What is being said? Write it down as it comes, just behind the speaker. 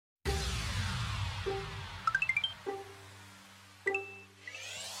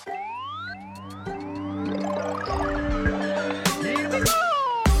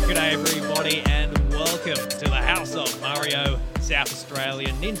welcome to the House of Mario South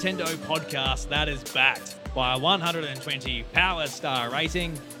Australian Nintendo podcast that is backed by a 120 Power Star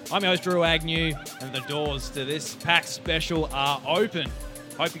rating. I'm your host, Drew Agnew, and the doors to this PAX special are open.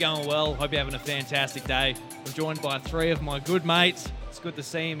 Hope you're going well. Hope you're having a fantastic day. I'm joined by three of my good mates. It's good to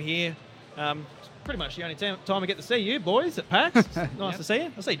see him here. Pretty much the only time I get to see you boys at PAX. It's nice to see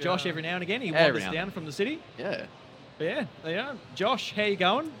you. I see Josh every now and again. He wanders down from the city. Yeah. But yeah, there you are. Josh, how you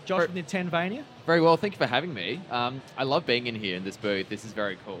going? Josh from Nintendvania. Very well. Thank you for having me. I love being in here in this booth. This is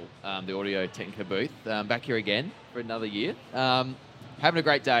very cool. The Audio-Technica booth. Back here again for another year. Having a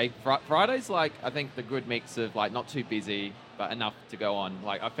great day. Friday's like, I think, the good mix of like not too busy, but enough to go on.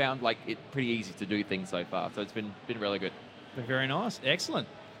 Like I found like it pretty easy to do things so far. So it's been really good. Very nice. Excellent.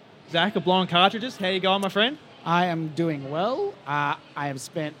 Zach of Blonde Cartridges, how you going, my friend? I am doing well. I have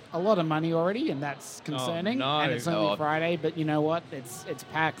spent a lot of money already, and that's concerning. Oh, no. And it's only Friday, but you know what? It's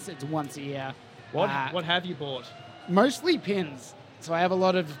PAX. It's once a year. What have you bought? Mostly pins. So I have a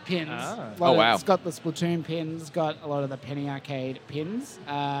lot of pins. Wow. It's got the Splatoon pins, got a lot of the Penny Arcade pins,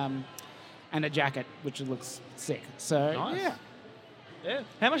 and a jacket, which looks sick. So, Nice. yeah. Yeah.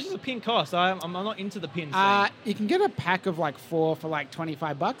 How much does a pin cost? I'm not into the pin scene. You can get a pack of like 4 for like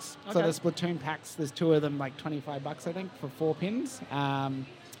 $25. So Okay. the Splatoon packs, there's 2 of them, like $25, I think, for 4 pins.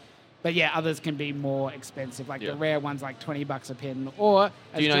 But yeah, others can be more expensive. Like the rare ones, like $20 a pin. Or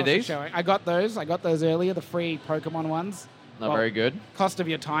Do you know these? I got those. I got those earlier, the free Pokemon ones. Not very good. Cost of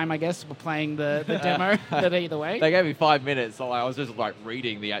your time, I guess, for playing the demo. But either way. They gave me 5 minutes, so I was just like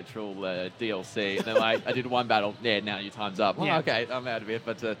reading the actual DLC, and then like I did one battle. Yeah, now your time's up. Yeah. Oh, okay, I'm out of here,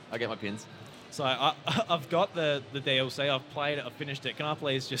 but I get my pins. So I've got the DLC. I've played it. I've finished it. Can I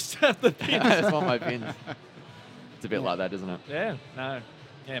please just have the pins? I just want my pins. It's a bit like that, isn't it? Yeah. No.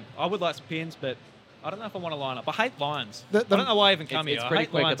 Yeah. I would like some pins, but I don't know if I want to line up. I hate lines. The- I don't know why I even come It's here. I pretty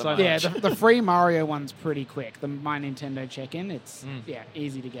hate quick lines at the so moment. much. Yeah, the free Mario one's pretty quick. The My Nintendo check-in, it's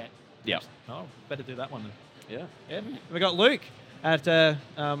easy to get. Yeah. Oh, better do that one then. Yeah. Yeah. We got Luke at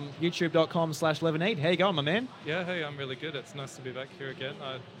youtube.com/leveneat. How you going, my man? Yeah, hey, I'm really good. It's nice to be back here again.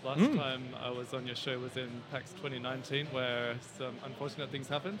 Last time I was on your show was in PAX 2019, where some unfortunate things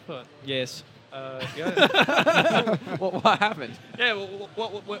happened, but Yes. yeah. What happened? Yeah.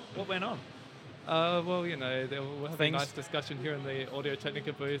 What went on? Well, you know, they were having Things- a nice discussion here in the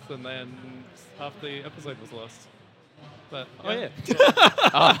Audio-Technica booth, and then half the episode was lost. But Oh yeah.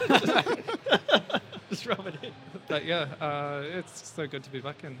 Just rub it in. But yeah, it's so good to be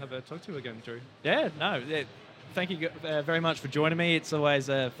back and have a talk to you again, Drew. Yeah, no, thank you very much for joining me. It's always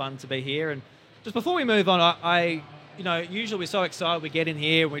fun to be here. And just before we move on, I usually we're so excited we get in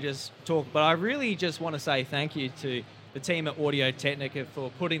here and we just talk, but I really just want to say thank you to the team at Audio-Technica for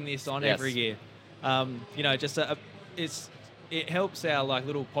putting this on Yes. every year. It helps our like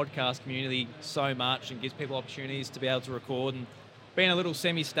little podcast community so much and gives people opportunities to be able to record and being a little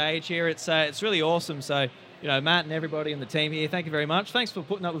semi-stage here. It's really awesome. So, Matt and everybody and the team here, thank you very much. Thanks for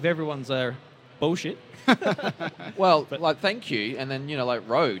putting up with everyone's bullshit. Well, thank you, and then like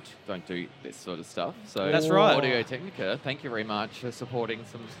Rode don't do this sort of stuff. So That's right. Audio-Technica, thank you very much for supporting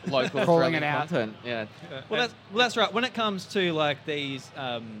some local Calling Australian it out. content. Yeah. Well, that's right. When it comes to like these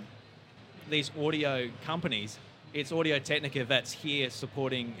audio companies, it's Audio-Technica that's here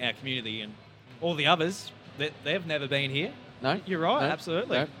supporting our community, and all the others, they've never been here. No, You're right, No?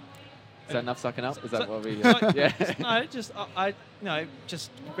 absolutely. No? Is that enough sucking up? Is that what we? So- yeah. Just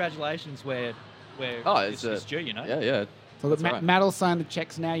congratulations where Oh, it's due. Yeah. So That's right. Matt will sign the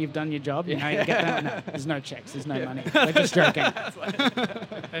checks now. You've done your job. You get that. No, there's no checks. There's no money. We're just joking.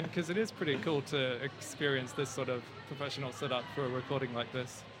 And because it is pretty cool to experience this sort of professional setup for a recording like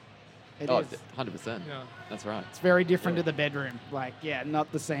this. It Oh, is. 100%. Yeah. That's right. It's very different to the bedroom. Like,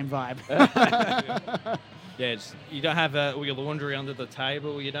 not the same vibe. Yeah, you don't have all your laundry under the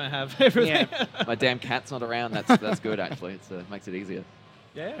table. You don't have everything. My damn cat's not around. That's good actually. It makes it easier.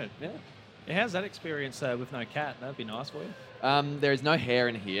 Yeah. How's that experience with no cat? That'd be nice for you. There is no hair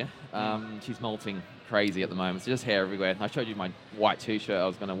in here. She's molting crazy at the moment. It's just hair everywhere. I showed you my white t-shirt I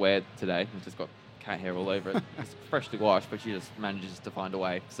was going to wear today. It's just got cat hair all over it. It's freshly washed, but she just manages to find a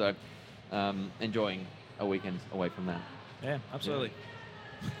way. So, enjoying a weekend away from that. Yeah, absolutely.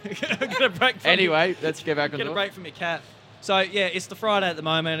 Get a break from Anyway, let's get back on Get a top. break from your cat. So, yeah, it's the Friday at the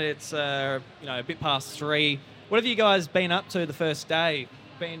moment. It's, a bit past 3. What have you guys been up to the first day?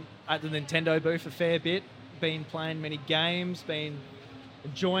 Been at the Nintendo booth a fair bit? Been playing many games? Been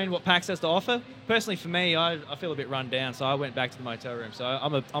enjoying what PAX has to offer? Personally, for me, I feel a bit run down, so I went back to the motel room. So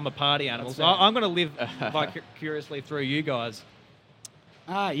I'm a party animal. That's So fair. I'm going to live vicariously through you guys.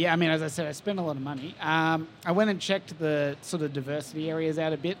 Yeah, I mean, as I said, I spent a lot of money. I went and checked the sort of diversity areas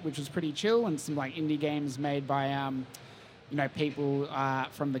out a bit, which was pretty chill, and some like indie games made by people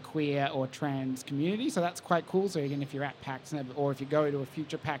from the queer or trans community. So that's quite cool. So again, if you're at PAX or if you go to a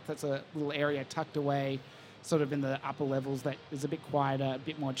future PAX, that's a little area tucked away, sort of in the upper levels that is a bit quieter, a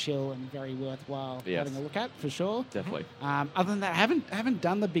bit more chill, and very worthwhile having a look at for sure. Definitely. Other than that, I haven't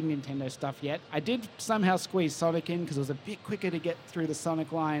done the big Nintendo stuff yet. I did somehow squeeze Sonic in because it was a bit quicker to get through the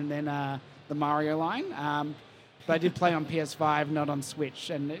Sonic line than the Mario line. But I did play on PS5, not on Switch,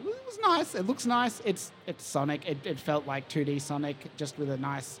 and it was nice. It looks nice. It's Sonic. It felt like 2D Sonic, just with a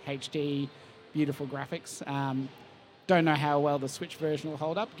nice HD, beautiful graphics. Don't know how well the Switch version will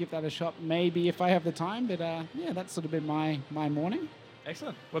hold up. Give that a shot, maybe if I have the time. But yeah, that's sort of been my morning.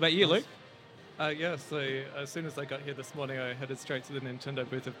 Excellent. What about you, Luke? Yeah, so as soon as I got here this morning, I headed straight to the Nintendo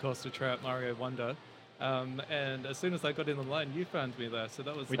booth, of course, to try out Mario Wonder. And as soon as I got in the line, you found me there, so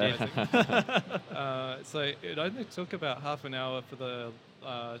that was amazing. So it only took about half an hour for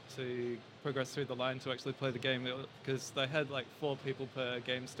to progress through the line to actually play the game, because they had like 4 people per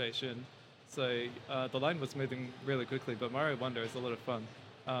game station. So the line was moving really quickly, but Mario Wonder is a lot of fun.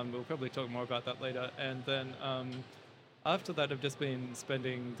 We'll probably talk more about that later. And then after that, I've just been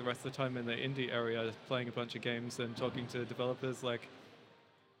spending the rest of the time in the indie area, playing a bunch of games and talking to developers like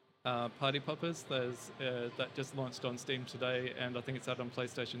Party Poppers. That just launched on Steam today, and I think it's out on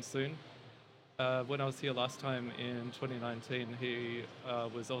PlayStation soon. When I was here last time in 2019, he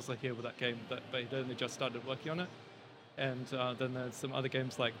was also here with that game, but he'd only just started working on it. And then there's some other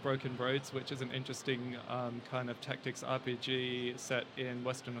games like Broken Roads, which is an interesting kind of tactics RPG set in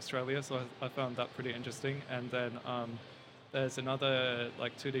Western Australia, so I found that pretty interesting. And then there's another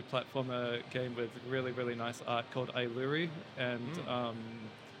like 2D platformer game with really, really nice art called Ailuri, and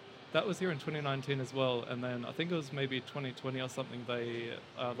that was here in 2019 as well. And then I think it was maybe 2020 or something, they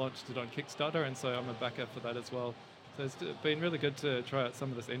launched it on Kickstarter, and so I'm a backer for that as well. So it's been really good to try out some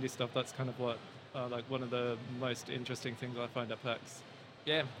of this indie stuff. That's kind of what like one of the most interesting things I find at PAX.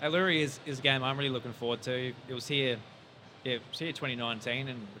 Yeah, Alluri is a game I'm really looking forward to. It was here 2019,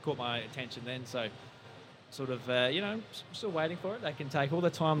 and it caught my attention then. So, sort of, still waiting for it. They can take all the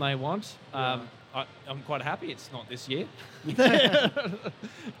time they want. Yeah. I'm quite happy it's not this year.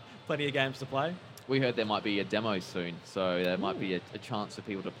 Plenty of games to play. We heard there might be a demo soon, so there might be a chance for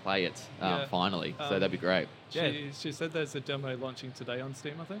people to play it finally. So that'd be great. She said there's a demo launching today on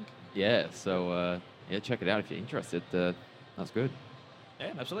Steam, I think. Yeah, so check it out if you're interested. That's good.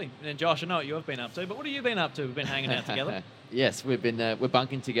 Yeah, absolutely. And Josh, I know what you've been up to, but what have you been up to? We've been hanging out together. Yes, we're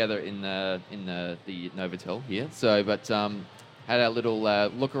bunking together in the Novotel here. So, but had a little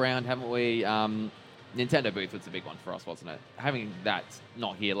look around, haven't we? Nintendo booth was a big one for us, wasn't it? Having that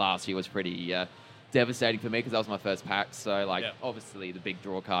not here last year was pretty devastating for me, because that was my first PAX. So, obviously the big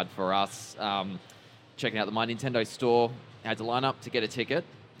draw card for us. Checking out the My Nintendo store, had to line up to get a ticket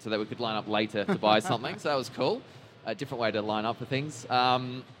so that we could line up later to buy something. So that was cool. A different way to line up for things.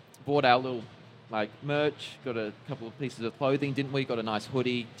 Bought our little merch, got a couple of pieces of clothing, didn't we? Got a nice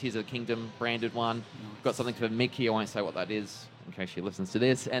hoodie, Tears of the Kingdom branded one. Nice. Got something for Mickey, I won't say what that is in case she listens to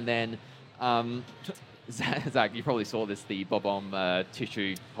this. And then Zach, you probably saw this, the Bob-omb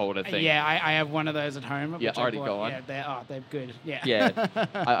tissue holder thing. Yeah, I have one of those at home. Yeah, already got one. Yeah, they're good. Yeah. Yeah,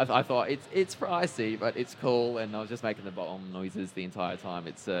 I thought it's pricey, but it's cool, and I was just making the Bob-omb noises the entire time.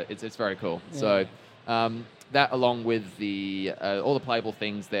 It's very cool. Yeah. So that, along with the all the playable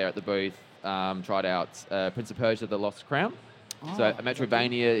things there at the booth, tried out Prince of Persia: The Lost Crown. So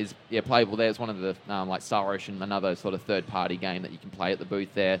Metroidvania is playable there. It's one of the like Star Ocean, another sort of third-party game that you can play at the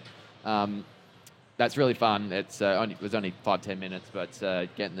booth there. That's really fun. It was only 5-10 minutes, but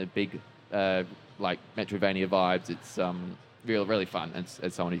getting the big like Metroidvania vibes, it's really fun.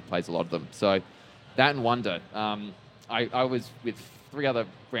 As someone who plays a lot of them, so that and Wonder. I was with 3 other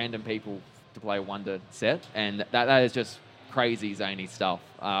random people to play a Wonder set, and that is just crazy zany stuff.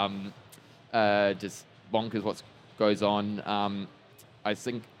 Just bonkers what goes on. I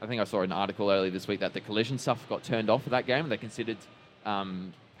think I saw an article earlier this week that the collision stuff got turned off for that game. They considered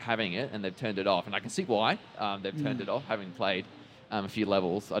having it, and they've turned it off, and I can see why they've turned it off, having played a few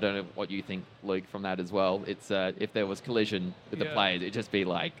levels. I don't know what you think, Luke, from that as well. It's if there was collision with the players, it'd just be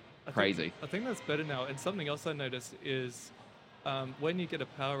like crazy. I think that's better now. And something else I noticed is when you get a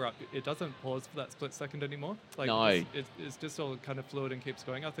power up, it doesn't pause for that split second anymore. Like, no, it's just all kind of fluid and keeps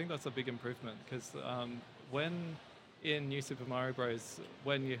going. I think that's a big improvement, because when in New Super Mario Bros,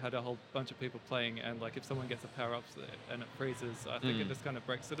 when you had a whole bunch of people playing, and like if someone gets a power up and it freezes, I think it just kind of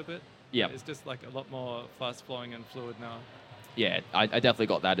breaks it a bit. Yeah, it's just like a lot more fast flowing and fluid now. Yeah, I definitely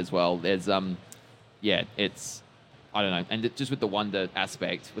got that as well. There's it's I don't know. And just with the wonder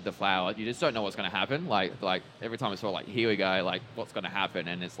aspect, with the flower, you just don't know what's going to happen. Like every time I saw, like, here we go, like, what's going to happen?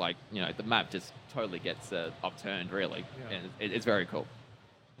 And it's like, the map just totally gets upturned, really. Yeah. And it's very cool.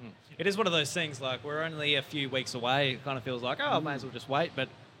 It is one of those things, like, we're only a few weeks away. It kind of feels like, oh, I may as well just wait. But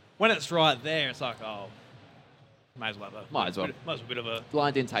when it's right there, it's like, oh, may as well have a, Might as well. Might as well a bit of a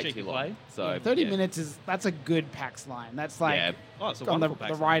Line didn't take cheeky too long. play. So 30 yeah. minutes that's a good PAX line. That's like Yeah. Oh, it's a on the wonderful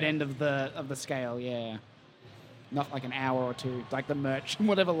PAX right line, end of the scale, yeah. Not like an hour or two, like the merch and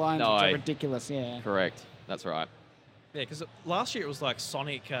whatever lines, No, which are ridiculous, yeah. Correct. That's right. Yeah, because last year it was like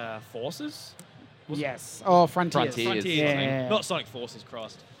Sonic Forces. Yes. Oh, Frontiers. Frontiers. Yeah. Not Sonic Forces,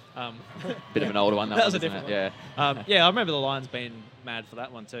 Christ. Bit of an older one. That was a wasn't different it? one. Yeah. Yeah, I remember the lines being mad for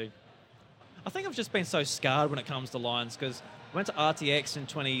that one too. I think I've just been so scarred when it comes to lines because I went to RTX in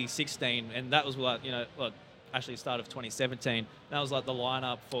 2016 and that was like, actually start of 2017. That was like the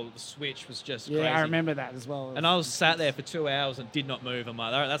lineup for the Switch was just Yeah, crazy. I remember that as well. And I was sat there for 2 hours and did not move. I'm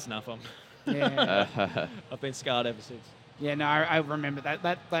like, all right, that's enough. Yeah. I've been scarred ever since. Yeah, no, I remember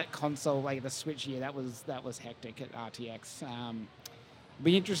that console, like the Switch year, that was hectic at RTX.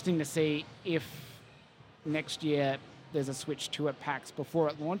 Be interesting to see if next year there's a Switch 2 at PAX before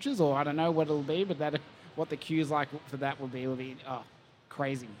it launches, or I don't know what it'll be, but what the queue's like for that will be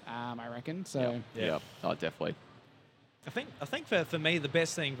crazy. I reckon. So Yeah. Oh, definitely. I think for me the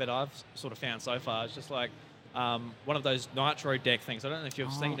best thing that I've sort of found so far is just like one of those Nitro deck things. I don't know if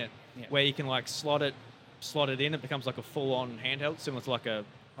you've seen it, where you can like slot it in. It becomes like a full-on handheld, similar to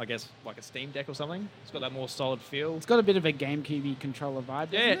like a Steam Deck or something. It's got that more solid feel. it's got a bit of a GameCube controller vibe.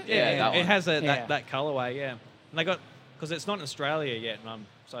 Yeah, doesn't it? Yeah, that it one. has Yeah. that colorway, yeah. And they got, because it's not in Australia yet, and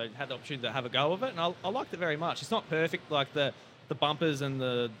so I had the opportunity to have a go of it, and I liked it very much. It's not perfect, like the bumpers and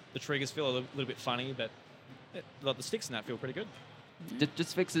the triggers feel a little bit funny, but like the sticks in that feel pretty good.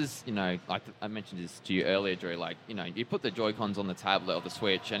 Just fixes, like I mentioned this to you earlier, Drew, like, you put the Joy-Cons on the tablet or the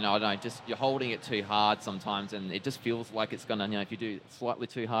Switch and I don't know, just you're holding it too hard sometimes and it just feels like it's going to, if you do slightly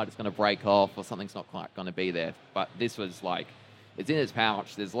too hard, it's going to break off or something's not quite going to be there. But this was like, it's in its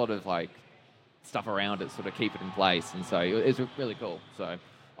pouch. There's a lot of like stuff around it sort of keep it in place. And so it's really cool. So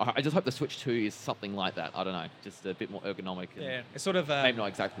I just hope the Switch 2 is something like that. I don't know, just a bit more ergonomic. And Yeah, it's sort of... maybe not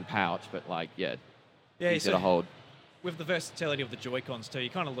exactly the pouch, but like, yeah, easier to hold. With the versatility of the Joy-Cons too, you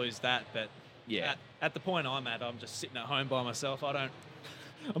kind of lose that, but Yeah. at the point I'm at, I'm just sitting at home by myself. I'm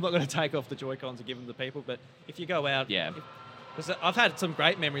not going to take off the Joy-Cons and give them to people, but if you go out... Yeah. Because I've had some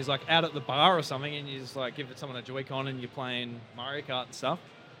great memories, like out at the bar or something, and you just like give someone a Joy-Con and you're playing Mario Kart and stuff.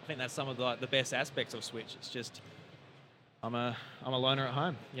 I think that's some of the best aspects of Switch. It's just... I'm a loner at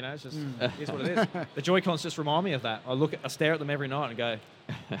home, it's just here's what it is. The Joy-Cons just remind me of that. I stare at them every night and go,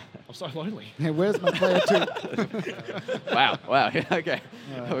 I'm so lonely. Yeah, where's my player 2? Wow. Okay.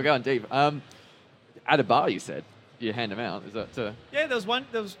 We're going deep. At a bar, you said you hand them out. Is that? Yeah, there was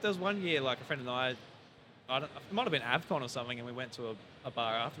one year, like a friend and I it might have been AvCon or something, and we went to a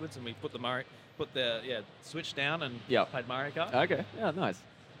bar afterwards, and we put the Switch down and played Mario Kart. Okay. Yeah. Nice.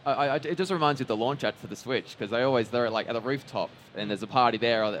 It just reminds me of the launch ad for the Switch because they're like at the rooftop and there's a party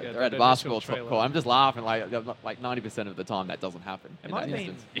there or they're at a basketball court. I'm just laughing like 90% of the time that doesn't happen. It might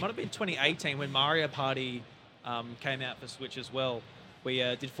have been 2018 when Mario Party came out for Switch as well. We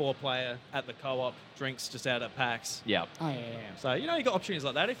did 4-player at the co-op, drinks just out at PAX. Yeah. Oh, yeah. So, you got opportunities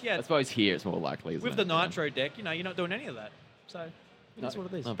like that. If you I had, suppose here it's more likely, isn't with it? the Nitro deck, you're not doing any of that. So, that's what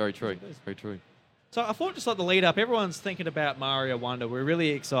it is. Oh, very true. That's what it is. Very true. So I thought just like the lead up, everyone's thinking about Mario Wonder. We're really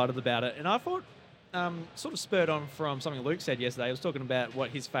excited about it. And I thought, sort of spurred on from something Luke said yesterday. He was talking about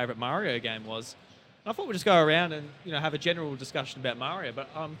what his favourite Mario game was. And I thought we'd just go around and have a general discussion about Mario. But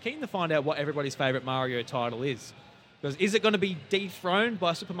I'm keen to find out what everybody's favourite Mario title is. Because is it going to be dethroned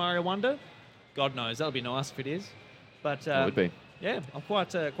by Super Mario Wonder? God knows. That'll be nice if it is. But It would be. yeah, I'm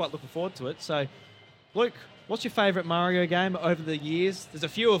quite looking forward to it. So, Luke, what's your favourite Mario game over the years? There's a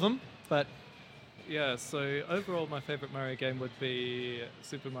few of them, but... Yeah, so overall my favorite Mario game would be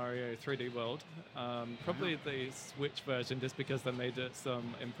Super Mario 3D World. Probably the Switch version just because they made it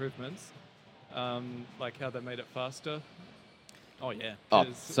some improvements, like how they made it faster. Oh, yeah. Oh,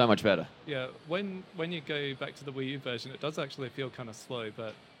 'Cause, so much better. yeah, when you go back to the Wii U version, it does actually feel kind of slow,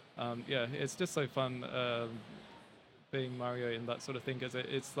 but yeah, it's just so fun being Mario in that sort of thing because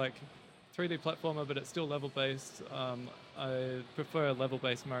it's like 3D platformer, but it's still level-based. I prefer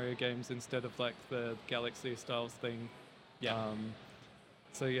level-based Mario games instead of like the Galaxy styles thing. Yeah.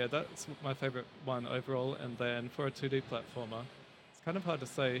 So yeah, that's my favorite one overall. And then for a 2D platformer, it's kind of hard to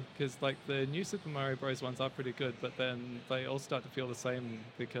say because like the new Super Mario Bros. Ones are pretty good, but then they all start to feel the same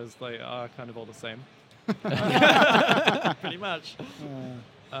because they are kind of all the same. Pretty much.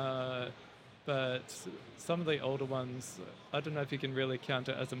 But some of the older ones, I don't know if you can really count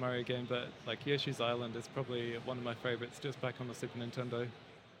it as a Mario game, but like Yoshi's Island is probably one of my favorites just back on the Super Nintendo.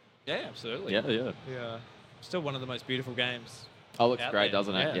 Yeah, absolutely. Yeah. Yeah. Still one of the most beautiful games. Oh, looks out great, there.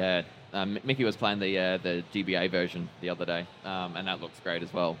 doesn't it? Yeah. Mickey was playing the GBA version the other day, and that looks great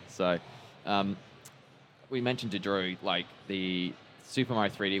as well. So, we mentioned to Drew, like, the Super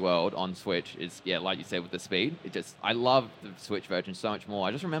Mario 3D World on Switch is, yeah, like you said, with the speed. I love the Switch version so much more.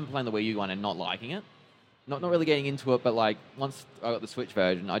 I just remember playing the Wii U one and not liking it. Not really getting into it, but, like, once I got the Switch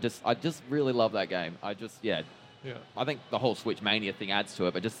version, I just really love that game. Yeah. I think the whole Switch Mania thing adds to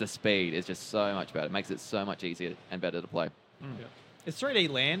it, but just the speed is just so much better. It makes it so much easier and better to play. Yeah. Is 3D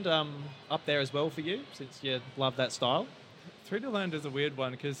Land up there as well for you, since you love that style? 3D Land is a weird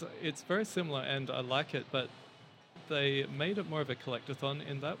one because it's very similar and I like it, but they made it more of a collectathon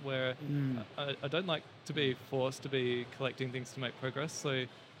in that where I don't like to be forced to be collecting things to make progress. So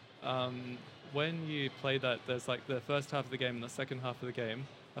when you play that, there's like the first half of the game and the second half of the game.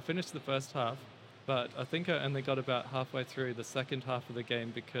 I finished the first half, but I think I only got about halfway through the second half of the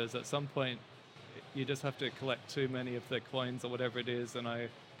game because at some point you just have to collect too many of the coins or whatever it is, and I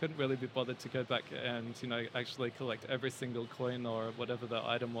couldn't really be bothered to go back and actually collect every single coin or whatever the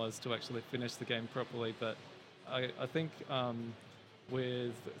item was to actually finish the game properly. But I think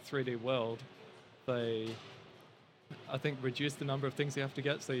with 3D World, they reduced the number of things you have to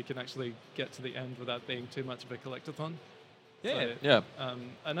get so you can actually get to the end without being too much of a collectathon. Yeah. Yeah.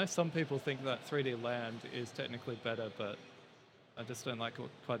 I know some people think that 3D Land is technically better, but I just don't like it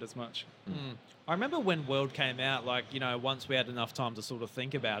quite as much. I remember when World came out, once we had enough time to sort of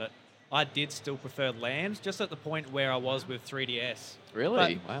think about it, I did still prefer Land, just at the point where I was with 3DS.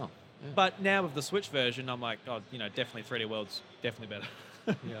 Really? Wow. Yeah. But now with the Switch version, I'm like, definitely 3D World's definitely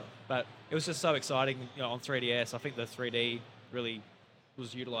better. Yeah. But it was just so exciting, on 3DS. I think the 3D really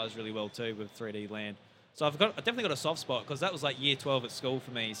was utilised really well too with 3D Land. So I definitely got a soft spot because that was like year 12 at school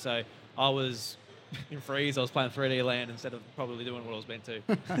for me. So I was in freeze. I was playing 3D Land instead of probably doing what I was meant to.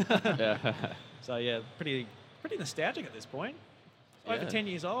 Yeah. So yeah, pretty nostalgic at this point. Over 10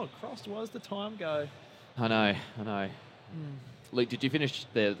 years old. Christ, where's the time go? I know. Luke, did you finish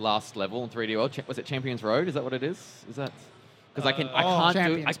the last level in 3D World? Was it Champions Road? Is that what it is? Is that? Because I can't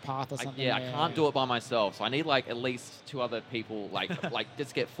Champions Path or something. I can't do it by myself. So I need like at least 2 other people, like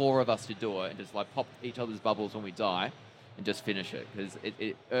just get 4 of us to do it and just like pop each other's bubbles when we die, and just finish it because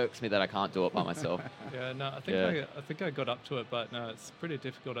it irks me that I can't do it by myself. Yeah, no, I think I got up to it, but no, it's pretty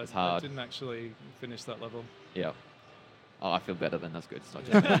difficult. It's I hard. didn't actually finish that level. Yeah. Oh, I feel better then. That's good. It's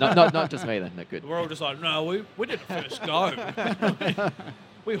not just not just me then. That's good. We're all just like, no, we didn't first go.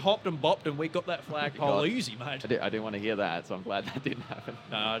 We hopped and bopped and we got that flagpole easy, mate. I didn't want to hear that, so I'm glad that didn't happen.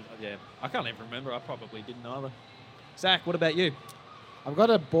 No, yeah. I can't even remember. I probably didn't either. Zach, what about you? I've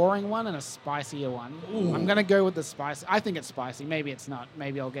got a boring one and a spicier one. Ooh. I'm going to go with the spicy. I think it's spicy. Maybe it's not.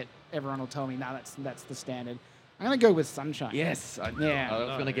 Maybe everyone will tell me, no, that's the standard. I'm going to go with Sunshine. Yes. I was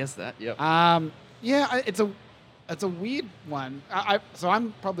going to guess that. Yep. It's a weird one. So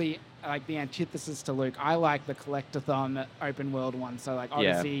I'm probably like the antithesis to Luke. I like the collectathon open world one. So like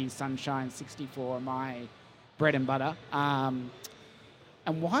Odyssey, Sunshine, 64 are my bread and butter.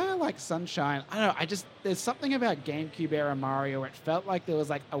 And why I like Sunshine, I don't know. There's something about GameCube era Mario where it felt like there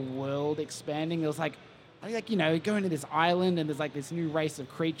was like a world expanding. There was like you go into this island and there's like this new race of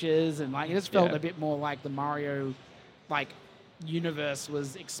creatures and like it just felt a bit more like the Mario like universe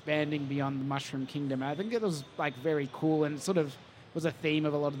was expanding beyond the Mushroom Kingdom. I think it was like very cool and sort of was a theme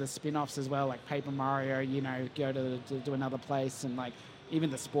of a lot of the spin-offs as well, like Paper Mario, go to another place, and like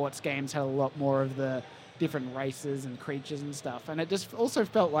even the sports games had a lot more of the different races and creatures and stuff. And it just also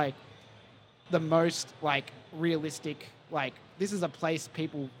felt like the most like realistic, like this is a place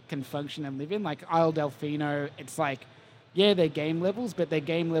people can function and live in. Like Isle Delfino, it's like, yeah, they're game levels, but they're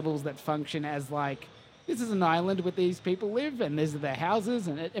game levels that function as like, this is an island where these people live and these are their houses,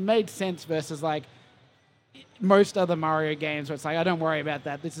 and it made sense versus like most other Mario games where it's like, I don't worry about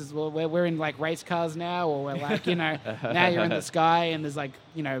that. This is we're in like race cars now, or we're like, now you're in the sky and there's like,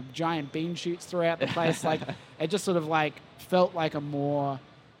 giant bean shoots throughout the place. Like it just sort of like felt like a more,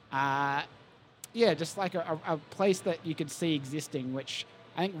 just like a place that you could see existing, which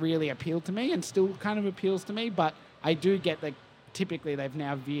I think really appealed to me and still kind of appeals to me. But I do get that typically they've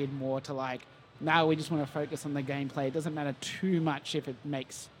now veered more to like, no, we just want to focus on the gameplay. It doesn't matter too much if it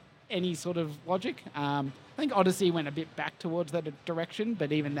makes any sort of logic. I think Odyssey went a bit back towards that direction,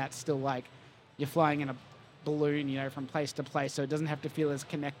 but even that's still like you're flying in a balloon, from place to place, so it doesn't have to feel as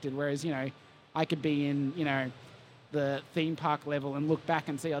connected. Whereas, I could be in, the theme park level and look back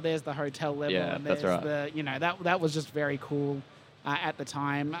and see, there's the hotel level, and there's that's right. that was just very cool at the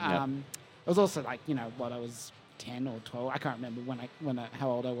time. was also like, I was 10 or 12. I can't remember how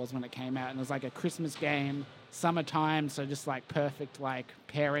old I was when it came out. And it was like a Christmas game, summertime, so just like perfect like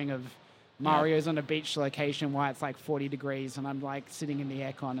pairing of Mario's on a beach location while it's like 40 degrees, and I'm like sitting in the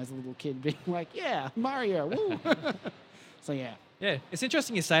aircon as a little kid being like, yeah, Mario, woo. So yeah. Yeah, it's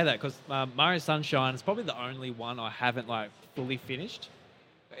interesting you say that because Mario Sunshine is probably the only one I haven't like fully finished.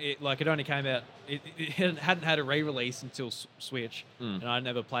 It only came out, it hadn't had a re-release until Switch, and I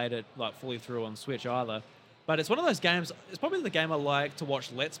never played it like fully through on Switch either. But it's one of those games, it's probably the game I like to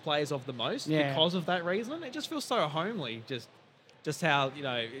watch Let's Plays of the most because of that reason. It just feels so homely, just how,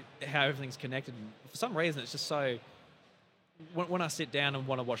 how everything's connected. For some reason, it's just so, when I sit down and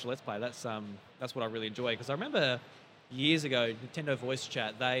want to watch a Let's Play, that's what I really enjoy. Because I remember years ago, Nintendo Voice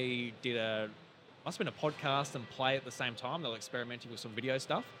Chat, they did must have been a podcast and play at the same time. They were experimenting with some video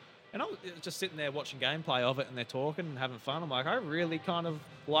stuff. And I was just sitting there watching gameplay of it, and they're talking and having fun. I'm like, I really kind of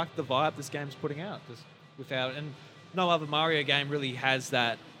like the vibe this game's putting out. And no other Mario game really has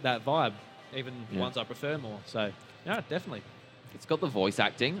that vibe, even ones I prefer more. So, yeah, definitely. It's got the voice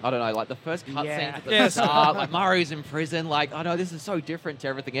acting. I don't know, like the first cutscene at the start, like Mario's in prison. Like, I know this is so different to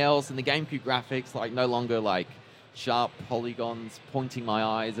everything else. And the GameCube graphics, like, no longer like sharp polygons pointing my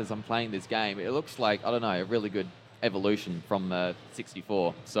eyes as I'm playing this game. It looks like, I don't know, a really good evolution from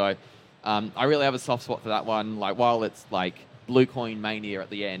 64. So I really have a soft spot for that one. Like, while it's like Blue Coin Mania at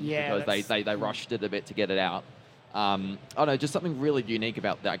the end, because they rushed it a bit to get it out. I don't know, just something really unique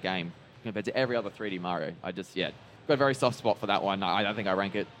about that game compared to every other 3D Mario. I just, got a very soft spot for that one. I think I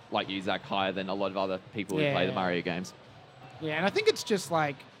rank it, like you, Zach, higher than a lot of other people who play the Mario games. Yeah, and I think it's just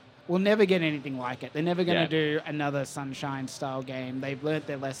like, we'll never get anything like it. They're never going to do another Sunshine-style game. They've learnt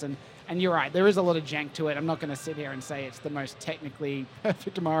their lesson. And you're right, there is a lot of jank to it. I'm not going to sit here and say it's the most technically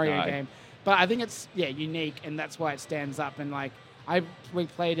perfect Mario game. But I think it's, unique, and that's why it stands up. And, like, we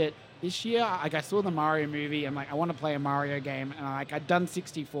played it this year. Like, I saw the Mario movie. I'm like, I want to play a Mario game. And, I'd done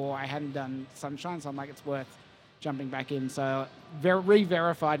 64. I hadn't done Sunshine, so I'm like, it's worth jumping back in. So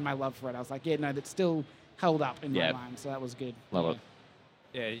re-verified my love for it. I was like, that's still held up in my mind. So that was good. Love it.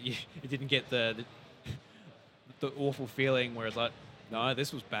 Yeah, you didn't get the awful feeling where it's like, no,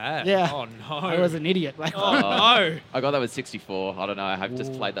 this was bad. Yeah. Oh, no. I was an idiot. Like, oh, no. I got that with 64. I don't know. I've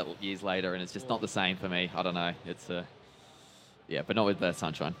just played that years later, and it's just not the same for me. I don't know. It's, but not with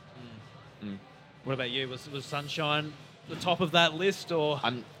Sunshine. What about you? Was Sunshine the top of that list, or?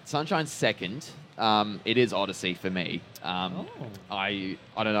 Sunshine's second. It is Odyssey for me. I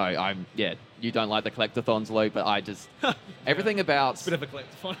don't know. You don't like the collectathons, Luke, but I just everything about it's a bit of a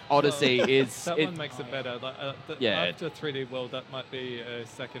collectathon. Odyssey is that one makes it better. Like, after 3D World, that might be a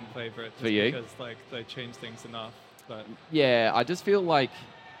second favorite for you because like they change things enough. But I just feel like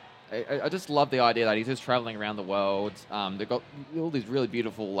I just love the idea that he's just traveling around the world. They've got all these really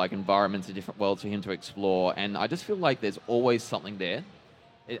beautiful like environments and different worlds for him to explore, and I just feel like there's always something there.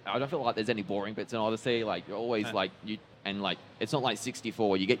 I don't feel like there's any boring bits in Odyssey. Like, you're always it's not like 64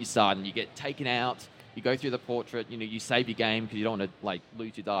 where you get your start and you get taken out, you go through the portrait, you save your game because you don't want to like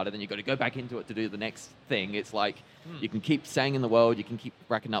lose your data, then you've got to go back into it to do the next thing. It's like you can keep staying in the world, you can keep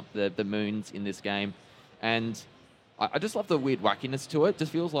racking up the moons in this game. And I just love the weird wackiness to it.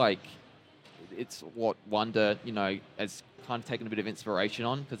 Just feels like it's what Wonder, has kind of taken a bit of inspiration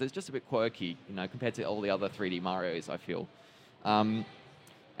on, because it's just a bit quirky, compared to all the other 3D Marios, I feel.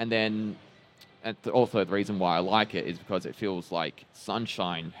 And then, also the reason why I like it is because it feels like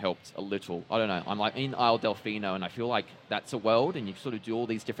Sunshine helped a little. I don't know. I'm like in Isle Delfino, and I feel like that's a world, and you sort of do all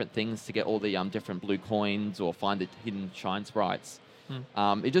these different things to get all the different blue coins or find the hidden shine sprites.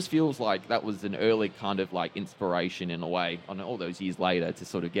 It just feels like that was an early kind of like inspiration in a way, on all those years later, to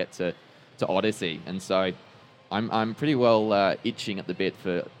sort of get to Odyssey. And so I'm pretty well itching at the bit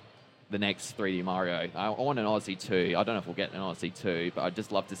for the next 3D Mario. I want an Odyssey 2. I don't know if we'll get an Odyssey 2, but I'd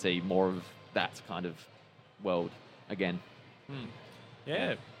just love to see more of that kind of world again.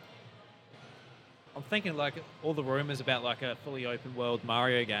 Yeah. I'm thinking like all the rumors about like a fully open world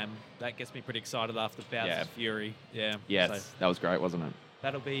Mario game, that gets me pretty excited after Bowser's Fury. Yeah. Yes, so that was great, wasn't it?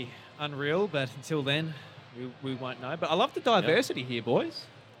 that'll be unreal, but until then, we won't know. But I love the diversity here, boys.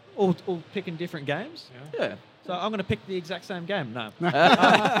 All picking different games. Yeah. So I'm going to pick the exact same game. No.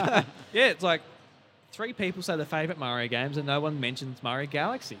 Yeah, it's like 3 people say their favourite Mario games and no one mentions Mario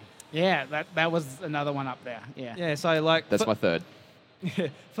Galaxy. Yeah, that was another one up there. Yeah. Yeah, so like... That's my third.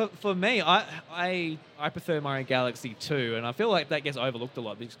 For me, I prefer Mario Galaxy 2, and I feel like that gets overlooked a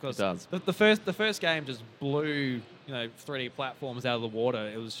lot because It does. The first game just blew 3D platforms out of the water.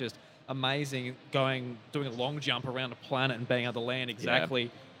 It was just amazing doing a long jump around a planet and being able to land exactly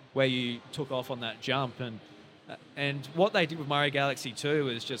where you took off on that jump. And And what they did with Mario Galaxy 2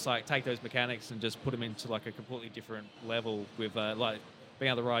 is just like take those mechanics and just put them into like a completely different level with like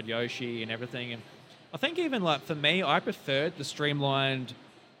being able to ride Yoshi and everything. And I think even like for me, I preferred the streamlined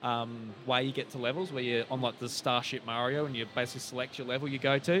way you get to levels where you're on like the Starship Mario and you basically select your level you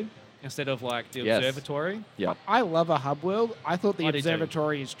go to instead of like the observatory. Yeah. I love a hub world. I thought the I do too.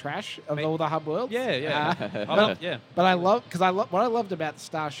 observatory is trash of all the hub worlds. Yeah. Yeah. But I love what I loved about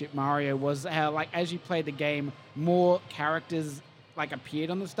Starship Mario was how like as you played the game, more characters like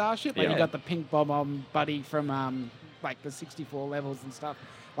appeared on the starship. Like you got the pink Bob-omb buddy from like the 64 levels and stuff.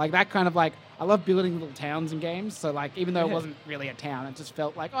 Like that kind of like I love building little towns in games. So like even though it wasn't really a town, it just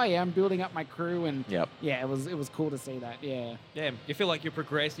felt like, oh yeah, I'm building up my crew and it was cool to see that. Yeah. Yeah. You feel like you're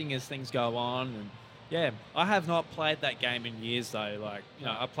progressing as things go on, and yeah, I have not played that game in years though. Like, you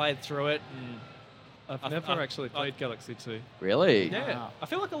know, I played through it and I've never actually played Galaxy 2. Really? yeah. Wow. I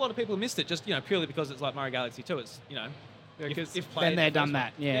feel like a lot of people have missed it just, you know, purely because it's like Mario Galaxy 2. It's, you know, Because Been there, done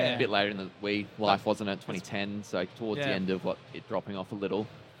that. Yeah. A bit later in the Wii life, wasn't it? 2010, so towards the end of it dropping off a little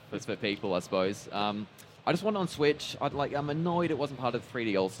for people, I suppose. I just want on Switch. I'm annoyed it wasn't part of the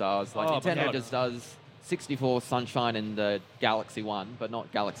 3D All Stars. Like Nintendo just does 64 Sunshine and the Galaxy 1, but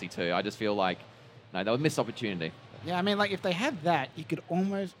not Galaxy 2. I just feel like they were missed opportunity. Yeah, I mean, like, if they had that, you could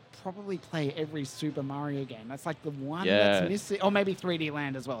almost probably play every Super Mario game. That's, like, the one that's missing. Or maybe 3D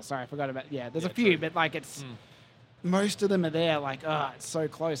Land as well. Sorry, I forgot about... Yeah, there's a few, but, like, it's... Most of them are there, like, it's so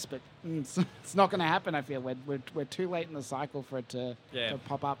close, but it's not going to happen, I feel. We're too late in the cycle for it to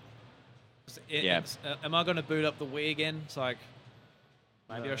pop up. Am I going to boot up the Wii again? It's like...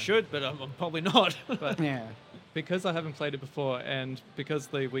 Maybe I should, but I'm probably not. But because I haven't played it before, and because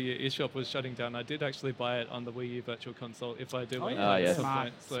the Wii U eShop was shutting down, I did actually buy it on the Wii U Virtual Console if I do want to play at some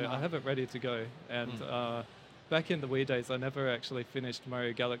point. So I have it ready to go. And back in the Wii days, I never actually finished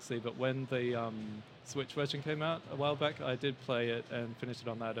Mario Galaxy, but when the Switch version came out a while back, I did play it and finish it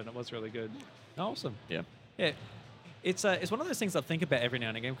on that, and it was really good. Awesome. Yeah. Yeah. It's one of those things I think about every now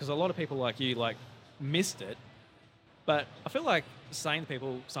and again because a lot of people like you missed it. But I feel like saying to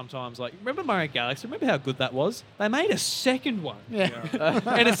people sometimes, like, remember Mario Galaxy? Remember how good that was? They made a second one. Yeah.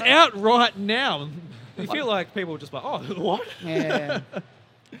 And it's out right now. You feel like people are just like, oh, what? Yeah.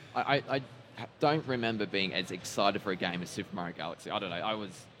 I don't remember being as excited for a game as Super Mario Galaxy. I don't know. I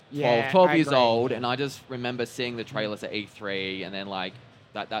was 12 I years agree. old, and I just remember seeing the trailers at E3, and then, like,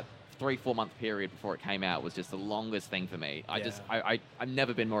 that 3-4 month period before it came out was just the longest thing for me. I've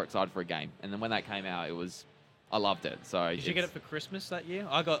never been more excited for a game. And then when that came out, I loved it. So Did you get it for Christmas that year?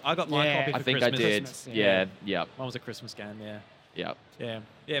 I got my copy for I Christmas. think I did. Christmas, Yeah. Mine was a Christmas game, Yeah.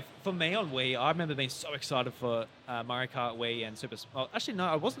 Yeah, for me on Wii, I remember being so excited for Mario Kart Wii and Super... Well, actually, no,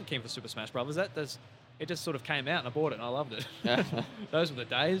 I wasn't keen for Super Smash Brothers. It just sort of came out and I bought it and I loved it. Those were the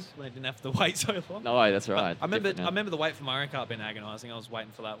days when I didn't have to wait so long. No, that's right. I remember the wait for Mario Kart being agonising. I was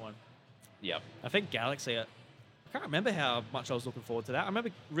waiting for that one. Yep. I think Galaxy... I can't remember how much I was looking forward to that. I remember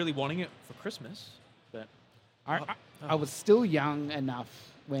really wanting it for Christmas, but... I was still young enough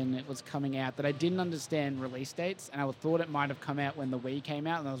when it was coming out that I didn't understand release dates, and I thought it might have come out when the Wii came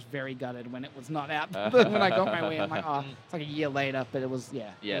out, and I was very gutted when it was not out. When I got my Wii, I'm like, it's like a year later, but it was, it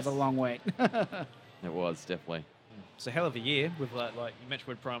was a long wait. It was, definitely. It's a hell of a year with like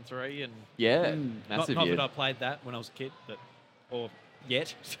Metroid Prime 3 and... Yeah, Not massive year. that I played that when I was a kid, or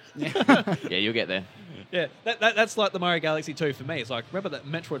yet. Yeah, you'll get there. Yeah, that's like the Mario Galaxy 2 for me. It's like, remember that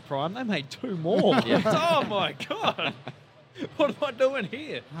Metroid Prime? They made 2 more. Oh my god. What am I doing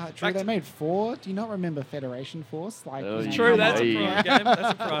here? True, they made 4. Do you not remember Federation Force? Like, True, that's a Prime game.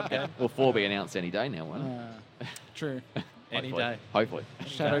 That's a Prime game. Will 4 be announced any day now, won't it? True. Any day. Hopefully.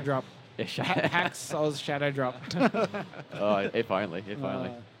 Shadow Drop. Yeah, PAX Oz Shadow Drop. if only.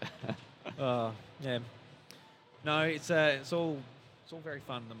 Yeah. No, it's all very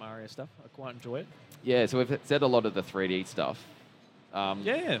fun, the Mario stuff. I quite enjoy it. Yeah, so we've said a lot of the 3D stuff.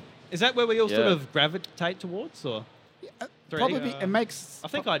 Yeah. Is that where we all sort of gravitate towards, or? 3D? Probably, it makes... I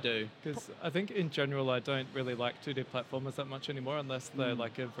think I do. Because I think in general I don't really like 2D platformers that much anymore unless they're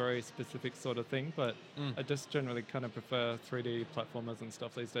like a very specific sort of thing, but I just generally kind of prefer 3D platformers and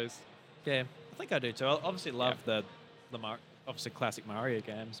stuff these days. Yeah, I think I do too. I obviously love the obviously classic Mario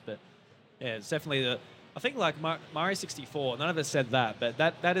games, but yeah, it's definitely I think like Mario 64, none of us said that, but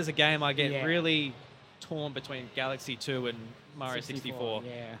that is a game I get really torn between Galaxy 2 and Mario 64.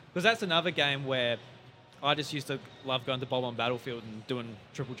 Yeah. Because that's another game where I just used to love going to Bob-omb Battlefield and doing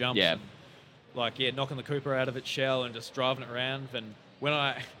triple jumps. Yeah. And, like, knocking the Koopa out of its shell and just driving it around. And when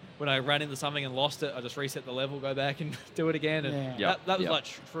I ran into something and lost it, I just reset the level, go back and do it again. And that was like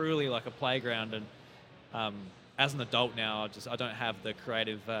truly like a playground. And as an adult now, I don't have the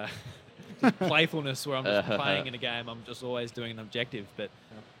creative just playfulness where I'm just playing in a game. I'm just always doing an objective. But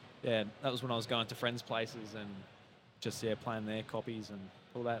yeah, that was when I was going to friends' places and just playing their copies and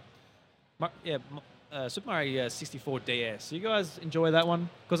all that. Super Mario 64 DS. You guys enjoy that one?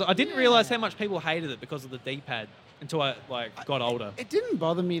 Because I didn't realize how much people hated it because of the D-pad until I got older. It didn't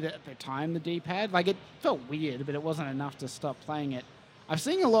bother me at the time, the D-pad. Like, it felt weird, but it wasn't enough to stop playing it. I've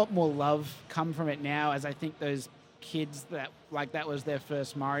seen a lot more love come from it now, as I think those kids that was their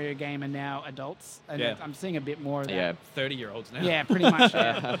first Mario game are now adults. And I'm seeing a bit more of that. Yeah, 30-year-olds now. Yeah, pretty much.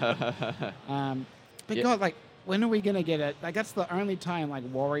 But God, like, when are we going to get it? Like, that's the only time, like,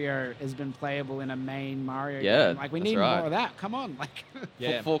 Wario has been playable in a main Mario game. Like, we need more of that. Come on.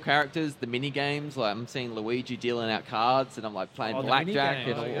 Like, four characters, the mini games. Like, I'm seeing Luigi dealing out cards, and I'm, like, playing blackjack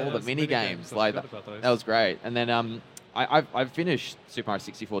and all the mini games. Like, that was great. And then I finished Super Mario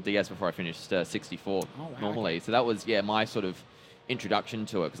 64 DS before I finished 64 normally. So that was, my sort of introduction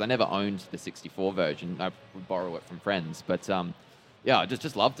to it, because I never owned the 64 version. I would borrow it from friends. But... I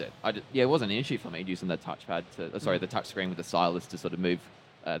just loved it. It wasn't an issue for me using the touchpad the touch screen with the stylus to sort of move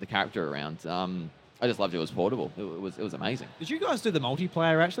the character around. I just loved it. It was portable. It was amazing. Did you guys do the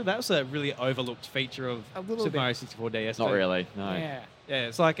multiplayer? Actually, that was a really overlooked feature of Super Mario 64 DS. Not really. No. Yeah,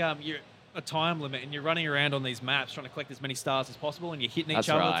 it's like you're a time limit and you're running around on these maps trying to collect as many stars as possible, and you're hitting each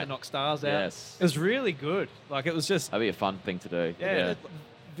other to knock stars out. Yes. It was really good. Like, it was just that'd be a fun thing to do. Yeah.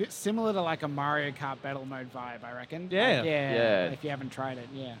 Similar to like a Mario Kart battle mode vibe, I reckon. Yeah. If you haven't tried it,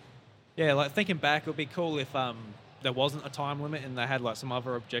 Yeah, like thinking back, it would be cool if there wasn't a time limit and they had like some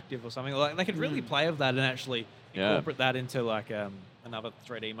other objective or something. Like they could really play with that and actually incorporate that into like another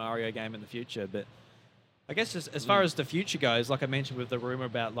 3D Mario game in the future. But I guess just as far as the future goes, like I mentioned with the rumor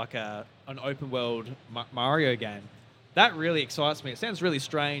about like an open world Mario game, that really excites me. It sounds really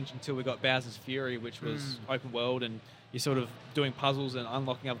strange until we got Bowser's Fury, which was open world and you're sort of doing puzzles and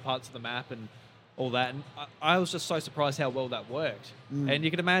unlocking other parts of the map and all that. And I was just so surprised how well that worked. And you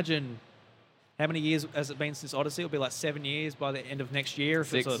can imagine how many years has it been since Odyssey? It'll be like 7 years by the end of next year.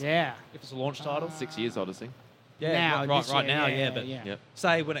 If it's a launch title. 6 years Odyssey. Yeah, right now. But Yep.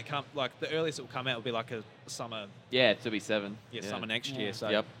 say when it comes, like the earliest it will come out will be like a summer. Yeah, it'll be 7. Yeah, summer next year. So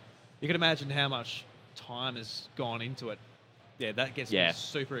you can imagine how much time has gone into it. Yeah, that gets me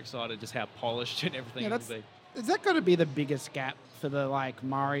super excited just how polished and everything it will be. Is that got to be the biggest gap for the like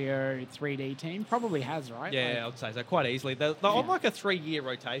Mario 3D team? Probably has, right? Yeah, I'd say so quite easily. They're on like a 3-year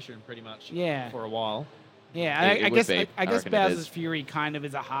rotation pretty much. For a while. Yeah, I guess Bowser's Fury kind of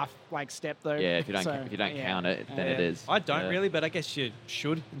is a half like step though. Yeah, if you don't count it, then it is. I don't really, but I guess you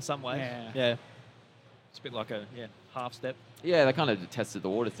should in some ways. Yeah. It's a bit like a half step. Yeah, they kind of tested the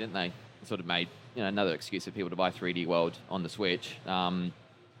waters, didn't they? Sort of made another excuse for people to buy 3D World on the Switch.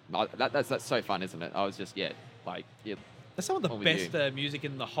 That's so fun, isn't it? I was just That's some of the best music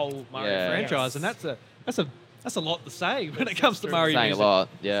in the whole Mario franchise, and that's a lot to say when it comes to Mario music. Saying a lot,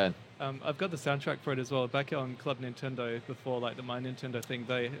 yeah. I've got the soundtrack for it as well. Back on Club Nintendo before like the My Nintendo thing,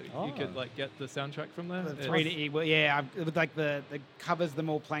 you could like get the soundtrack from there. The 3D, with like the covers them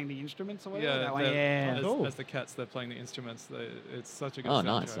all playing the instruments or whatever. As the cats, they're playing the instruments. It's such a good soundtrack.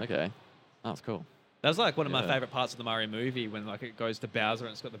 Nice. Okay, that's cool. That was like one of my favorite parts of the Mario movie when like it goes to Bowser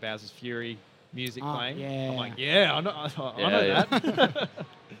and it's got the Bowser's Fury music playing. Yeah. I'm like, I know that.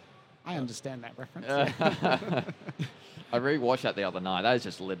 I understand that reference. I rewatched that the other night. That was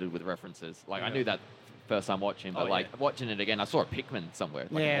just littered with references. Like I knew that first time watching, but watching it again, I saw a Pikmin somewhere,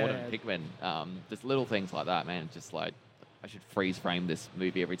 like a modern Pikmin. Just little things like that, man. Just like I should freeze frame this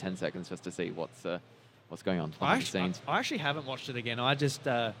movie every 10 seconds just to see what's going on behind the scenes. I actually haven't watched it again. I just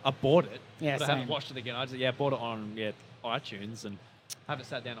I bought it, but I haven't watched it again. I just bought it on iTunes and haven't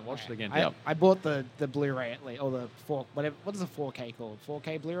sat down and watched it again. I bought the Blu-ray or the what is a 4K called?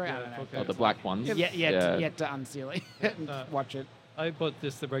 4K Blu-ray? I don't know. 4K. The black ones. Yet to unseal it and watch it. I bought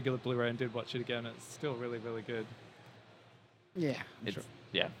the regular Blu-ray and did watch it again. It's still really, really good. Yeah.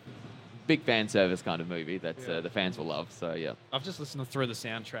 Big fan service kind of movie that the fans will love. So yeah. I've just listened through the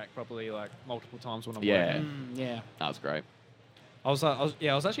soundtrack probably like multiple times when I'm working. That was great. I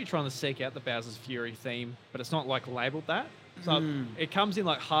was actually trying to seek out the Bowser's Fury theme, but it's not like labeled that. So it comes in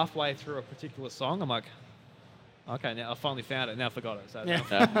like halfway through a particular song. I'm like, okay, now I finally found it. Now I forgot it. So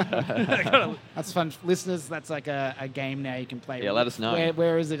that's fun, listeners. That's like a game now you can play. Yeah, let us know.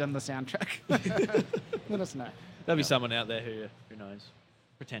 Where is it on the soundtrack? Let us know. There'll be someone out there who knows,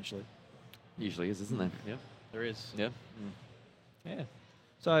 potentially. Usually is, isn't there? Yeah, there is. Yeah. Yeah.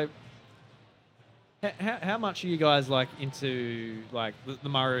 So, how much are you guys like into like the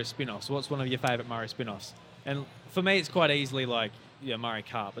Mario spin-offs? What's one of your favorite Mario spin-offs? And for me, it's quite easily like Mario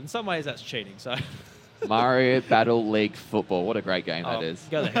Kart. But in some ways, that's cheating. So, Mario Battle League Football. What a great game that is.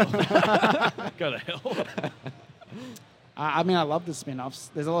 Go the hell. Go the hell. I mean, I love the spin-offs.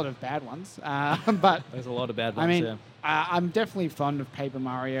 There's a lot of bad ones, but There's a lot of bad ones, I mean, yeah. I'm definitely fond of Paper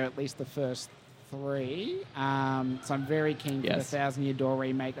Mario, at least the first 3. So I'm very keen for the Yes. 1000 Year Door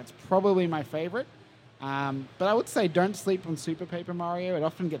remake. That's probably my favorite. But I would say don't sleep on Super Paper Mario. It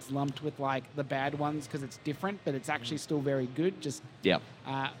often gets lumped with like the bad ones because it's different, but it's actually still very good. Yeah.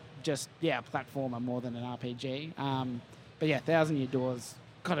 Platformer more than an RPG. But yeah, 1000 Year Door's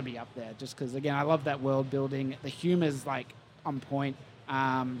got to be up there just because, again, I love that world building. The humor's like on point.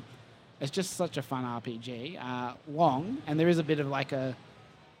 It's just such a fun RPG. Long, and there is a bit of like a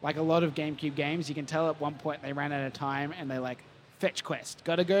lot of GameCube games. You can tell at one point they ran out of time and they like fetch quest.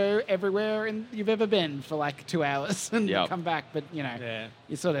 Got to go everywhere you've ever been for like 2 hours and come back. But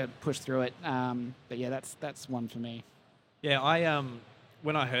you sort of push through it. But yeah, that's one for me. Yeah,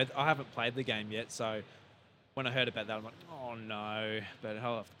 when I haven't played the game yet, so when I heard about that, I'm like, oh no, but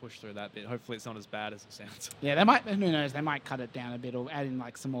I'll have to push through that bit. Hopefully it's not as bad as it sounds. Yeah, who knows, they might cut it down a bit or add in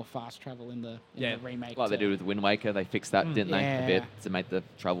like some more fast travel in the remake. Like they did with Wind Waker, they fixed that, didn't they, a bit to make the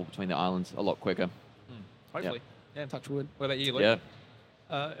travel between the islands a lot quicker. Hopefully. Yeah. Touch wood. What about you, Luke?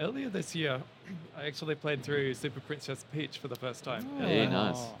 Yeah. Earlier this year, I actually played through Super Princess Peach for the first time. Yeah,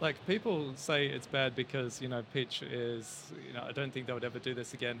 nice. Like, people say it's bad because, Peach is, I don't think they would ever do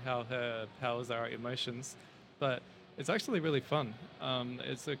this again, how her powers are emotions. But it's actually really fun.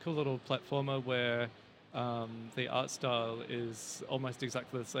 It's a cool little platformer where the art style is almost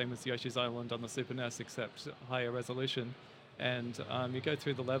exactly the same as Yoshi's Island on the Super NES, except higher resolution. And you go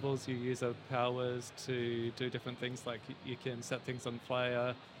through the levels, you use her powers to do different things, like you can set things on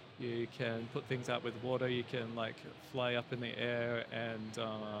fire, you can put things out with water, you can like fly up in the air, and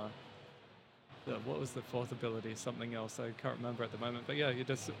what was the fourth ability? Something else I can't remember at the moment. But yeah, you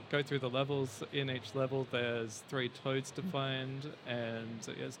just go through the levels. In each level, there's 3 toads to find, and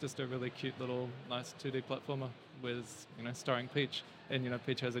it's just a really cute little nice 2D platformer with starring Peach. And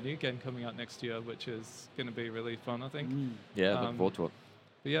Peach has a new game coming out next year, which is going to be really fun, I think. Yeah, look forward to it.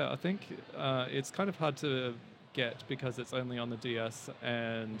 But yeah, I think it's kind of hard to get because it's only on the DS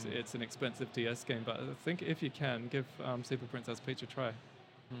and it's an expensive DS game. But I think if you can, give Super Princess Peach a try.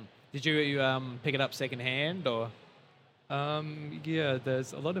 Did you pick it up secondhand or? Yeah,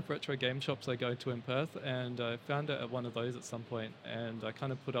 there's a lot of retro game shops I go to in Perth, and I found it at one of those at some point, and I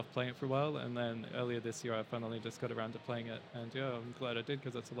kind of put off playing it for a while, and then earlier this year I finally just got around to playing it, and yeah, I'm glad I did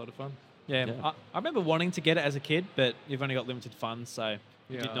because it's a lot of fun. Yeah, I remember wanting to get it as a kid, but you've only got limited funds, so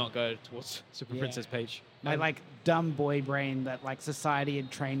you did not go towards Super Princess Peach. My like dumb boy brain that like society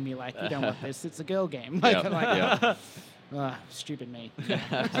had trained me like, you don't want this, it's a girl game. Stupid me.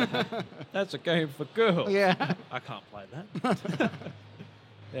 That's a game for girls. Yeah. I can't play that.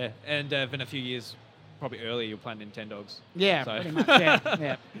 Yeah, and in a few years, probably earlier, you'll play Nintendogs. Yeah, so. pretty much.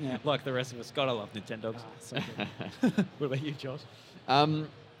 Yeah. Like the rest of us. God, I love Nintendogs. So good. What about you, Josh?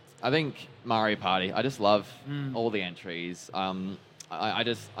 I think Mario Party. I just love all the entries. I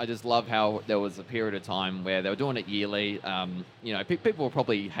just love how there was a period of time where they were doing it yearly. People were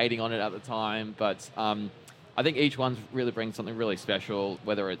probably hating on it at the time, but I think each one really brings something really special,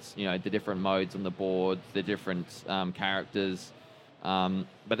 whether it's, the different modes on the board, the different characters,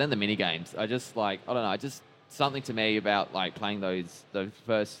 but then the mini games. Just something to me about like playing the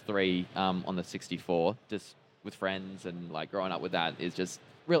first 3 on the 64, just with friends and like growing up with that is just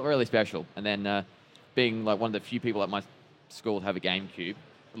really special. And then being like one of the few people at my school to have a GameCube,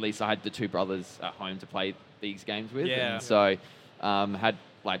 at least I had the 2 brothers at home to play these games with. Yeah. And so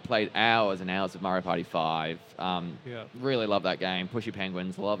had played hours and hours of Mario Party 5. Really love that game. Pushy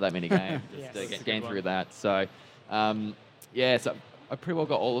Penguins, love that mini game. Just getting through that. So, so I pretty well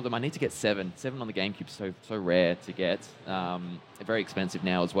got all of them. I need to get 7. 7 on the GameCube, so rare to get. Very expensive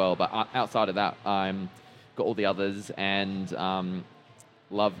now as well. But outside of that, got all the others and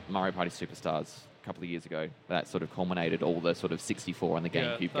love Mario Party Superstars. A couple of years ago, that sort of culminated all the sort of 64 and the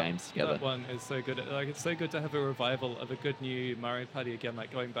GameCube games together. That one is so good. Like, it's so good to have a revival of a good new Mario Party again,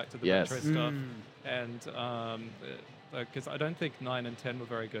 like going back to the retro stuff. And because I don't think 9 and 10 were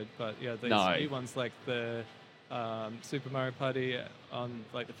very good, but yeah, these new ones like the Super Mario Party on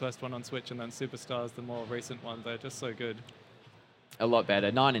like the first one on Switch, and then Superstars, the more recent one, they're just so good. A lot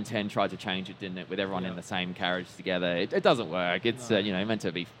better. 9 and 10 tried to change it, didn't it? With everyone in the same carriage together, it doesn't work. It's meant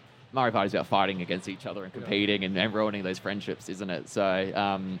to be. Mario Party's about fighting against each other and competing and ruining those friendships, isn't it? So,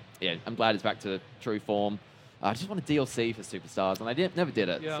 I'm glad it's back to true form. I just want a DLC for Superstars, and I never did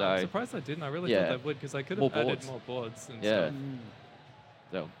it. Yeah, so. I'm surprised I didn't. I really thought they would, because I could have added more boards and stuff.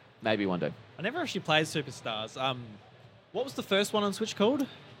 So, maybe one day. I never actually played Superstars. What was the first one on Switch called?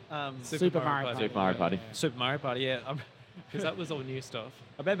 Super Mario Party. Super Mario Party. Super Mario Party, yeah. Because that was all new stuff.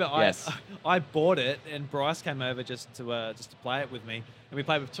 I remember Yes. I bought it and Bryce came over just to play it with me, and we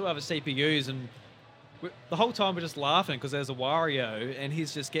played with 2 other CPUs, and the whole time we're just laughing because there's a Wario and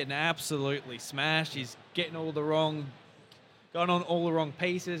he's just getting absolutely smashed. He's getting going on all the wrong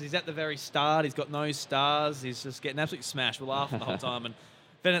pieces. He's at the very start. He's got no stars. He's just getting absolutely smashed. We're laughing the whole time, and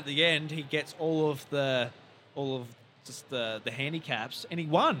then at the end he gets all of the handicaps, and he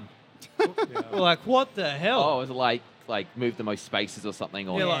won. We're like, what the hell? Oh, it was like move the most spaces or something,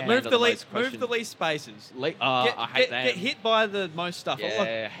 or Yeah, like move the least spaces. I hate that. Get hit by the most stuff.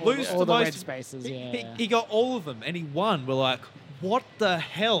 Yeah. Like, lose all the the most red spaces. Yeah. He got all of them and he won. We're like, what the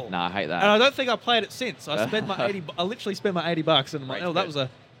hell? No, I hate that. And I don't think I played it since. I spent my I literally spent my $80, and I'm like, Great oh,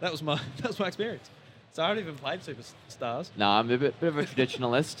 that was my experience. So I haven't even played Superstars. No, I'm a bit of a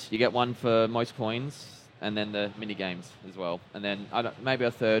traditionalist. You get one for most coins, and then the mini games as well, and then maybe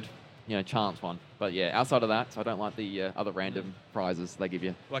a third, chance one. But yeah, outside of that, I don't like the other random prizes they give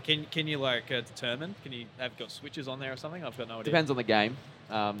you. Like, can you determine? Can you have got switches on there or something? I've got no idea. Depends on the game.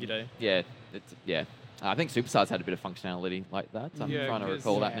 You do? Yeah, I think Superstars had a bit of functionality like that. I'm Yeah, trying to 'cause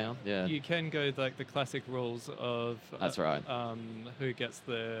recall that now. Yeah, You can go like the classic rules of That's right. Who gets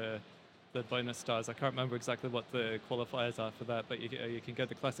the bonus stars. I can't remember exactly what the qualifiers are for that, but you can go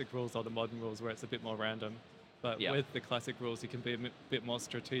the classic rules or the modern rules where it's a bit more random. But Yeah. with the classic rules, you can be a bit more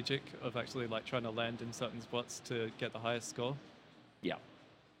strategic of actually like trying to land in certain spots to get the highest score. yeah,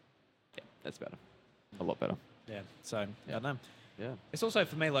 that's better. A lot better. Yeah. So I don't know. Yeah. It's also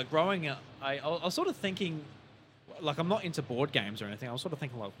for me, like growing up, I was sort of thinking, like I'm not into board games or anything. I was sort of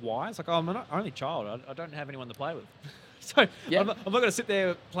thinking like, why? It's like, oh, I'm an only child. I don't have anyone to play with. So Yeah. I'm not going to sit there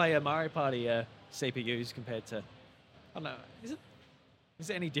and play a Mario Party CPUs compared to, I don't know, is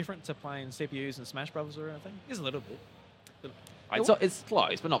it any different to playing CPUs and Smash Brothers or anything? It's a little bit. It's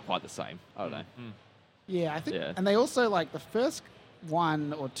close, but not quite the same. I don't know. Yeah, I think, Yeah. and they also like the first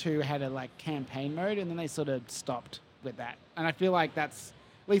 1 or 2 had a like campaign mode, and then they sort of stopped with that. And I feel like that's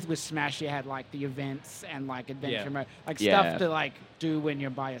at least with Smash, you had like the events and like adventure mode, like Yeah. stuff to like do when you're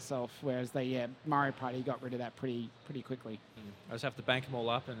by yourself. Whereas Mario Party got rid of that pretty quickly. I just have to bank them all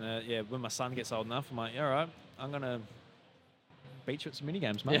up, and when my son gets old enough, I'm like, all right, I'm gonna beat you at some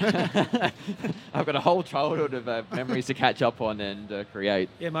minigames, mate. I've got a whole childhood of memories to catch up on and create.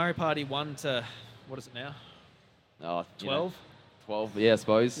 Yeah, Mario Party 1 to what is it now? Oh, 12. 12, yeah, I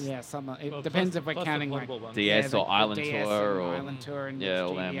suppose. Yeah, it Well, depends plus- if we're plus the counting like portable one. DS or the Island DS Tour and or Island Tour and yeah,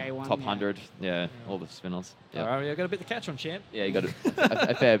 all them GBA one, top yeah. 100. Yeah, all the spin-offs. All Yeah, right, I got a bit to catch on, champ. yeah, you got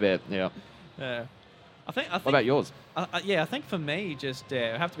a fair bit. Yeah. Yeah. I think. What about yours? I think for me, just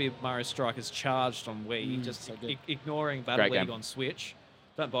it have to be Mario Strikers Charged on Wii. Just so good. ignoring Battle Great League game. on Switch.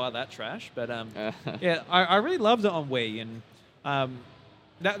 Don't buy that trash. But yeah, I really loved it on Wii, and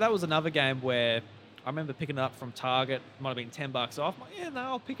that was another game where I remember picking it up from Target. Might have been $10 off. I'm like, yeah, no,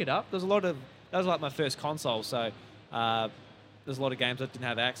 I'll pick it up. That was like my first console, so there's a lot of games I didn't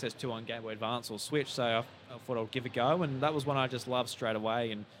have access to on Game Boy Advance or Switch, so I thought I'd give it a go, and that was one I just loved straight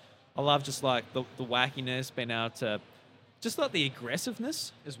away. And I love just like the wackiness, being able to just like the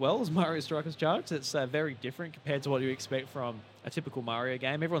aggressiveness as well as Mario Strikers Charged. It's very different compared to what you expect from a typical Mario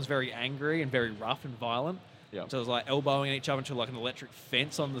game. Everyone's very angry and very rough and violent. Yeah. So it was like elbowing each other into like an electric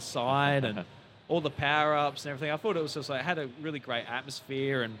fence on the side and all the power-ups and everything. I thought it was just like, it had a really great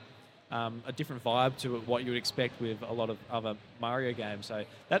atmosphere and a different vibe to it, what you would expect with a lot of other Mario games. So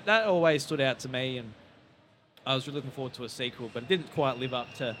that always stood out to me, and I was really looking forward to a sequel, but it didn't quite live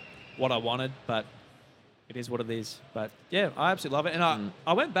up to what I wanted, but it is what it is. But yeah, I absolutely love it. And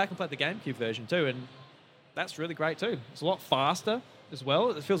I went back and played the GameCube version too, and that's really great too. It's a lot faster as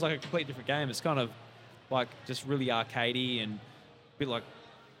well. It feels like a completely different game. It's kind of like just really arcadey and a bit like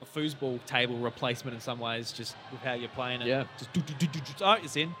a foosball table replacement in some ways, just with how you're playing it. Yeah. Just oh,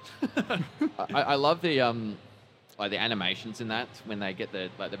 it's in. I love the like the animations in that when they get they're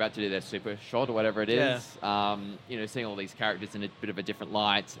about to do their super shot or whatever it is. Seeing all these characters in a bit of a different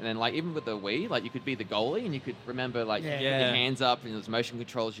light, and then like even with the Wii, like you could be the goalie and you could remember like Yeah. put your hands up and there's motion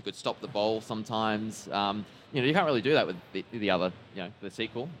controls. You could stop the ball sometimes. You can't really do that with the other, the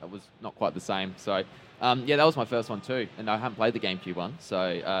sequel. That was not quite the same. So that was my first one too, and I haven't played the GameCube one.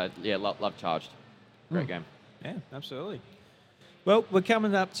 So love Charged. Great game. Yeah, absolutely. Well, we're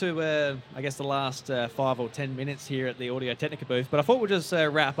coming up to, I guess, the last 5 or 10 minutes here at the Audio-Technica booth, but I thought we'd just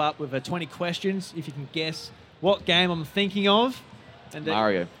wrap up with 20 questions, if you can guess what game I'm thinking of. And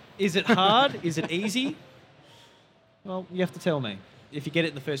Mario. Is it hard? Is it easy? Well, you have to tell me. If you get it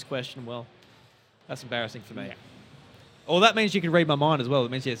in the first question, well, that's embarrassing for me. Yeah. Or that means you can read my mind as well.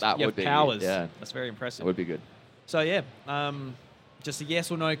 It means you That have would be, powers. yeah. That's very impressive. That would be good. So, yeah, just a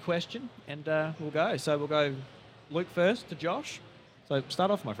yes or no question, and we'll go. So we'll go Luke first to Josh. So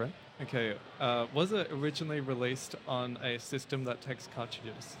start off, my friend. Okay. Was it originally released on a system that takes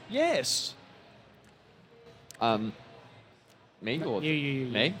cartridges? Yes. Me or You.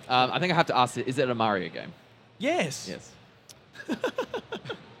 me? I think I have to ask, is it a Mario game? Yes. Yes.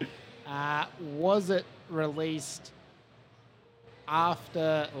 Was it released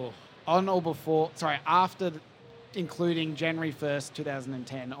after, on or before? Sorry, after, including January 1st,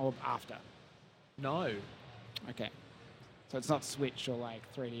 2010, or after? No. Okay. So it's not Switch or like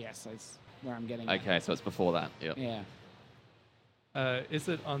 3DS. That's where I'm getting. at. Okay, so it's before that. Yep. Yeah. Is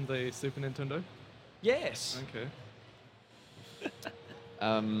it on the Super Nintendo? Yes. Okay.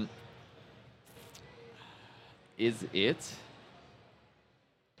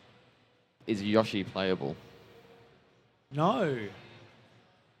 Is Yoshi playable? No.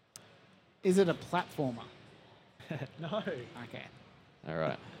 Is it a platformer? No. Okay, All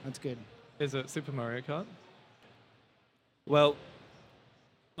right. that's good. Is it Super Mario Kart? Well,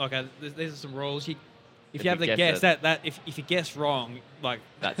 okay. There's some rules. If If you have you the guess guess, it. if you guess wrong, like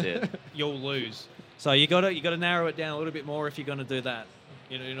That's it. you'll lose. So you gotta narrow it down a little bit more if you're gonna do that.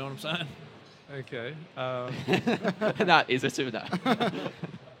 You know what I'm saying? Okay. No, is it Super? No.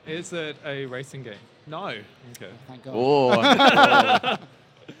 Is it a racing game? No. Okay. Thank God.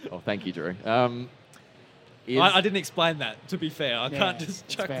 Oh, thank you, Drew. I didn't explain that. To be fair, I Yeah, can't just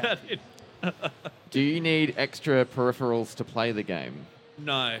it's chuck fair. that in. Do you need extra peripherals to play the game?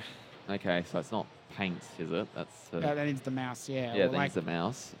 No. Okay, so it's not paint, is it? That's That needs the mouse. Yeah. yeah, or that like, needs the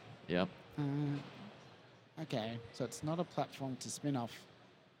mouse. Yep. Okay, so it's not a platform to spin off.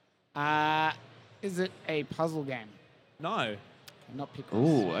 Is it a puzzle game? No. Not Picross.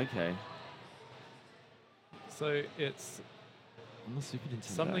 Ooh, okay. So it's On the Super Nintendo.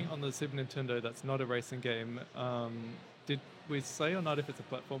 something on the Super Nintendo that's not a racing game. Did we say or not if it's a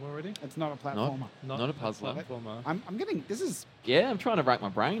platform already? It's not a platformer. Not a puzzler. platformer. I'm getting. This is. Yeah, I'm trying to rack my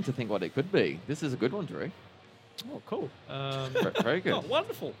brain to think what it could be. This is a good one, Drew. Oh, cool. Very good. Oh,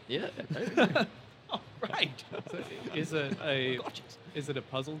 wonderful. Yeah. Oh, great. So is it a Gotcha. is it a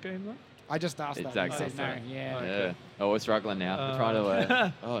puzzle game though? I just asked Exactly. that. You said no. Okay. Yeah. Okay. Yeah. Oh, we're struggling now. We're trying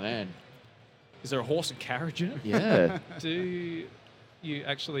to. Oh man. Is there a horse and carriage in it? Yeah. Do you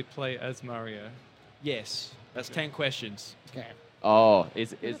actually play as Mario? Yes. That's 10 questions. Okay. Oh,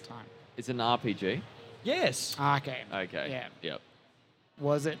 is Bit of time. it's an RPG? Yes. Okay. Okay. Yeah. Yep.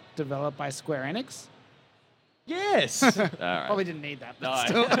 Was it developed by Square Enix? Yes. All right. Probably didn't need that. But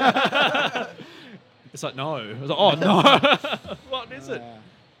No. still. It's like, no. I was like, oh, no. What is it?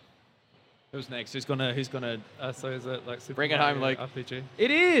 Who's next? Who's gonna? So is it like Super Bring it home, Mario Luke. RPG?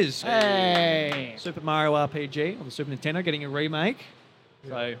 It is. Hey. Super Mario RPG on the Super Nintendo getting a remake.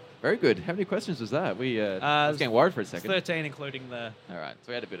 So Very good. How many questions was that? I was getting worried for a it's second. 13, including the All right. So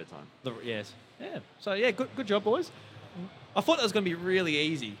we had a bit of time. yes. Yeah. So yeah, good job, boys. I thought that was going to be really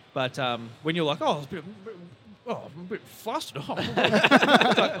easy, but when you're like, oh, I'm a bit flustered. Oh,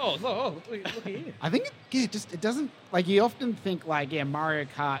 it's like, look here. I think it doesn't like you often think like Mario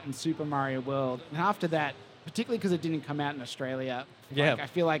Kart and Super Mario World, and after that, particularly because it didn't come out in Australia, Yeah. like, I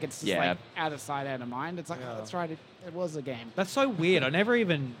feel like it's just Yeah. like out of sight, out of mind. It's like, Yeah. oh, that's right, it was a game. That's so weird. I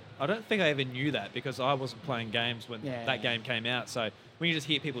don't think I ever knew that because I wasn't playing games when that game came out. So when you just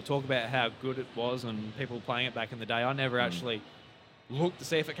hear people talk about how good it was and people playing it back in the day, I never actually looked to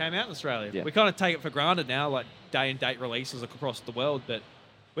see if it came out in Australia. Yeah. We kind of take it for granted now, like day and date releases across the world, but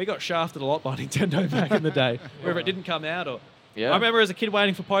we got shafted a lot by Nintendo back in the day, whether it didn't come out or... Yeah. I remember as a kid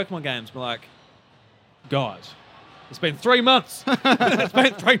waiting for Pokemon games, we're like, guys, it's been 3 months. It's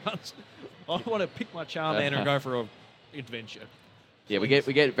been 3 months. I want to pick my Charmander and go for an adventure. Yeah, we get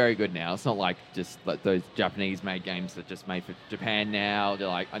very good now. It's not like just like those Japanese-made games that just made for Japan now. They're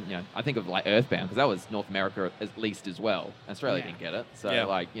like, I think of like Earthbound because that was North America at least as well. Australia Yeah. didn't get it, so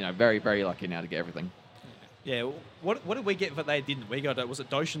Yeah. very very lucky now to get everything. Yeah, what did we get that they didn't? We got, was it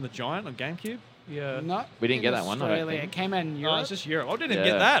Doshin the Giant on GameCube? Yeah. Not We didn't in get that one, I don't Australia. think. It came out in Oh, Europe. it's just Europe. I didn't Yeah.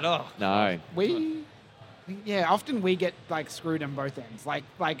 get that. Oh, No, Often we get like screwed on both ends.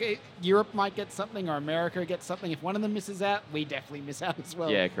 Europe might get something or America gets something. If one of them misses out, we definitely miss out as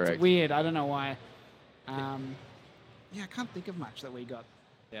well. Yeah, correct. It's weird. I don't know why. I can't think of much that we got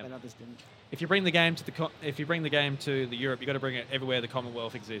Yeah. that others didn't. if you bring the game to the Europe, you got to bring it everywhere the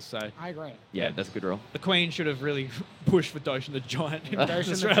Commonwealth exists. So I agree. yeah, that's a good rule. the Queen should have really pushed for Doshin the Giant in Doshin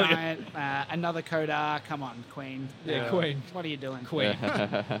the Australia. Giant, another Kodar. Come on, Queen. Yeah, Queen. What are you doing? Queen.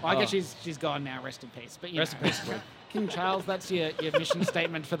 Well, I guess she's gone now. Rest in peace. But Rest in peace, Queen. King Charles, that's your mission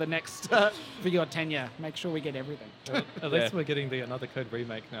statement for the next for your tenure. Make sure we get everything. At least we're getting the Another Code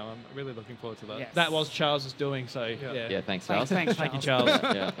remake now. I'm really looking forward to that. Yes. That was Charles's doing, so yeah. Yeah, thanks, Charles. Thanks, Thank you, Charles.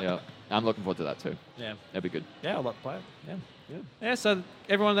 Charles. Yeah. I'm looking forward to that too. Yeah. That'd be good. Yeah, I'd like to play it. Yeah, so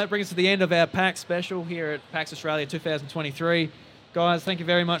everyone, that brings us to the end of our PAX special here at PAX Australia 2023. Guys, thank you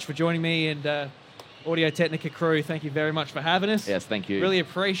very much for joining me, and Audio-Technica crew, thank you very much for having us. Yes, thank you. Really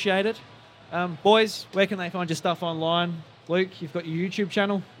appreciate it. Boys, where can they find your stuff online? Luke, you've got your YouTube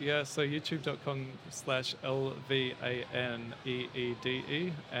channel? Yeah, so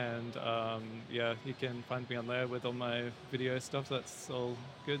youtube.com/LVANEEDE. And yeah, you can find me on there with all my video stuff. That's all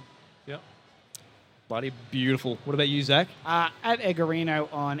good. Yeah. Bloody beautiful. What about you, Zach? At Egorino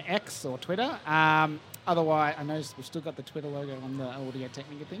on X or Twitter. Otherwise, I know we've still got the Twitter logo on the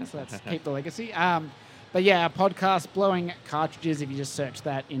Audio-Technica thing, so let's keep the legacy. But yeah, our podcast, Blowing Cartridges, if you just search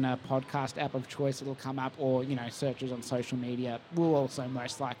that in a podcast app of choice, it'll come up, or, searches on social media will also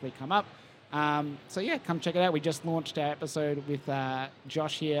most likely come up. So yeah, come check it out. We just launched our episode with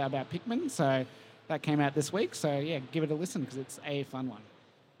Josh here about Pikmin, so that came out this week. So yeah, give it a listen because it's a fun one.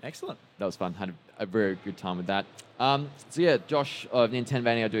 Excellent. That was fun. Had a very good time with that. So yeah, Josh of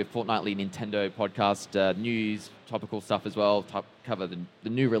Nintendoania, I do a fortnightly Nintendo podcast, news, topical stuff as well. Cover the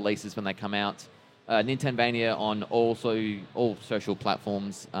new releases when they come out. Nintendoania on all social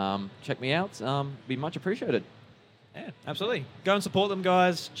platforms. Check me out. Be much appreciated. Yeah, absolutely. Go and support them,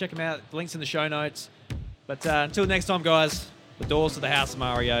 guys. Check them out. The link's in the show notes. But until next time, guys, the doors to the House of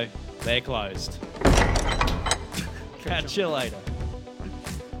Mario, they're closed. Catch you later.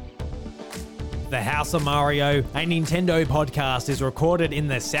 The House of Mario, a Nintendo podcast, is recorded in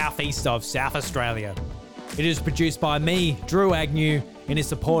the southeast of South Australia. It is produced by me, Drew Agnew, and is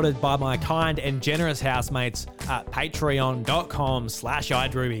supported by my kind and generous housemates at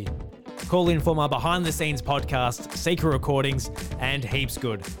patreon.com/idrewby. Call in for my behind-the-scenes podcast, secret recordings, and heaps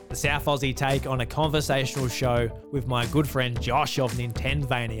good. The South Aussie take on a conversational show with my good friend Josh of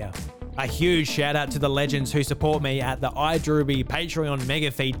Nintendvania. A huge shout out to the legends who support me at the iDrewby Patreon Mega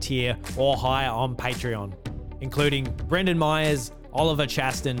Feed tier or higher on Patreon, including Brendan Myers, Oliver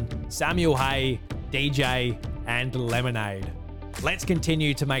Chaston, Samuel Hay, DJ, and Lemonade. Let's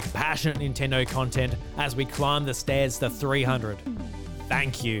continue to make passionate Nintendo content as we climb the stairs to 300.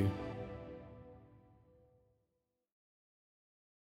 Thank you.